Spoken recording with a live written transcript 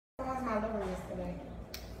my lover yesterday.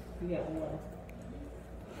 You got one.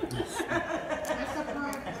 That's the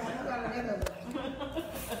point. I got another one.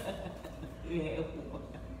 Yeah.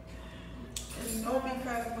 No,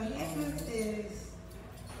 because what happens is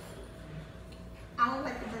I don't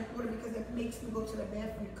like to drink water because it makes me go to the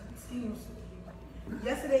bathroom continuously.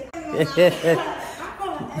 Yesterday, I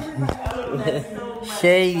call everybody.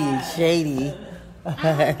 Shady.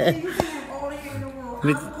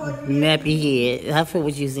 Nappy head. I feel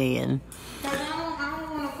what you're saying. I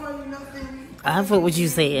don't want to call you nothing. I feel what you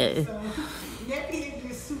said. So, nappy head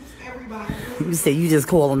just suits everybody. You say you just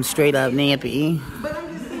call them straight up nappy. But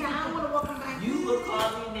I'm just saying, I don't want to walk back. You look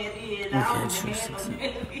call me nappy head. I don't have no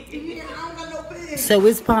nappy. Yeah, I don't got no bed. So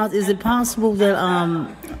is it possible that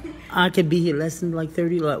I could be here less than like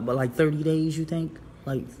 30 days, you think?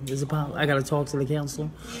 Like, is it possible? I gotta talk to the council.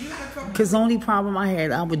 Cause the only problem I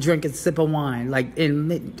had, I would drink a sip of wine. Like, I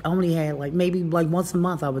only had maybe once a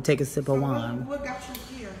month I would take a sip of wine. What got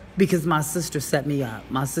you here? Because my sister set me up.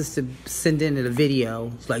 My sister sent in a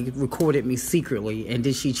video, recorded me secretly, and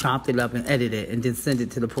then she chopped it up and edited it, and then sent it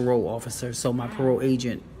to the parole officer. So my parole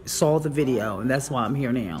agent saw the video, and that's why I'm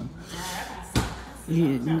here now.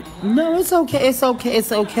 Yeah, no, it's okay. It's okay.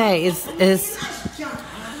 It's okay. It's.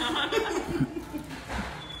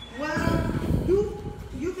 Well,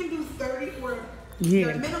 you can do 30 or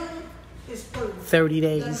Yeah. the minimum is 30. 30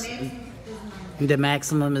 days. The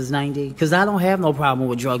maximum is 90. Because I don't have no problem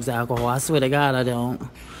with drugs, alcohol. I swear to God, I don't.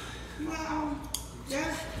 Well,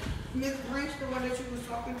 that's Miss Branch, the one that you was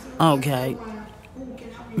talking to. Okay. Who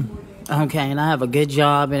can help you more than. Okay, and I have a good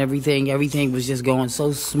job and everything. Everything was just going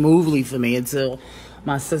so smoothly for me until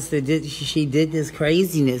my sister did this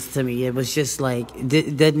craziness to me. It was just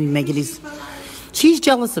didn't make any. She's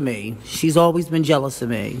jealous of me. She's always been jealous of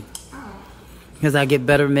me. Because I get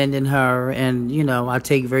better men than her, and, I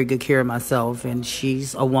take very good care of myself, and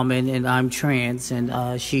she's a woman, and I'm trans,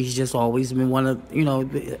 and she's just always been one of,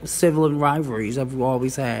 civil rivalries I've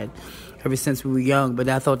always had ever since we were young, but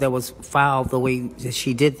I thought that was foul the way that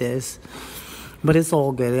she did this. But it's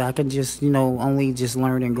all good. I can just, only just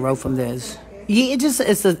learn and grow from this. Yeah,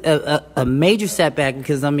 it's a major setback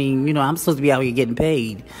because, I'm supposed to be out here getting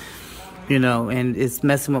paid. And it's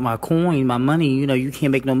messing with my coin, my money. You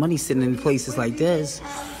can't make no money sitting in places like this.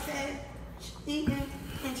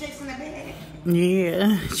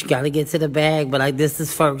 Yeah, you got to get to the bag, but this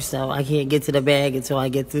is first, so I can't get to the bag until I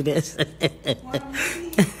get through this.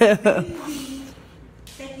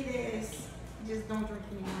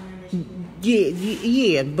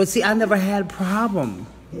 Yeah, but see, I never had a problem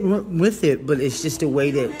with it, but it's just the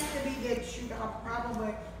way that.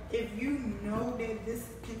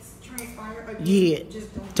 Yeah,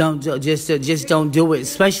 just don't do it,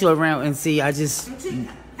 especially around and see. And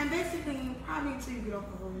basically, probably until you get off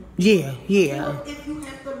the road. Yeah. If you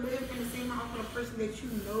have to live in the same house with a person that you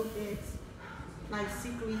know that's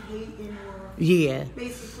secretly hating or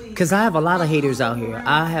basically. Because I have a lot of haters out here.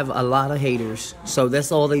 I have a lot of haters, so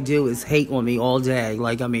that's all they do is hate on me all day.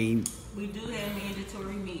 We do have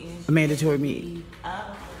mandatory meetings. Mandatory meeting.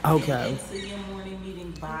 Okay. So your morning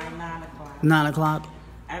meeting by 9 o'clock. 9 o'clock.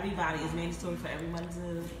 Everybody is mandatory for everyone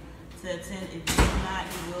to attend. If you do not,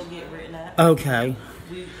 you will get written up. Okay.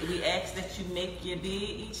 We ask that you make your bed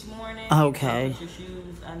each morning. Okay. Put your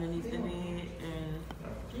shoes underneath the bed.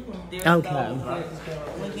 And okay.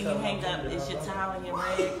 When you hang up, it's your towel and your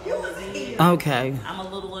rag. Okay. I'm a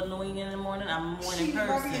little annoying in the morning. I'm a morning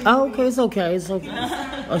person. Oh, okay. It's okay. It's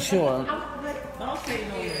okay. Oh, sure. Don't say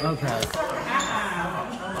no. Okay.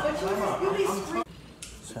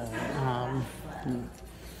 So,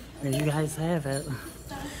 there you guys have it.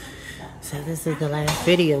 So this is the last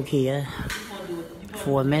video, Kia.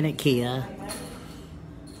 For a minute, Kia.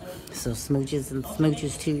 So smooches and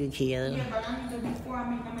smooches to you, Kia.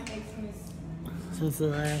 So this is the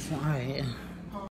last one. All right.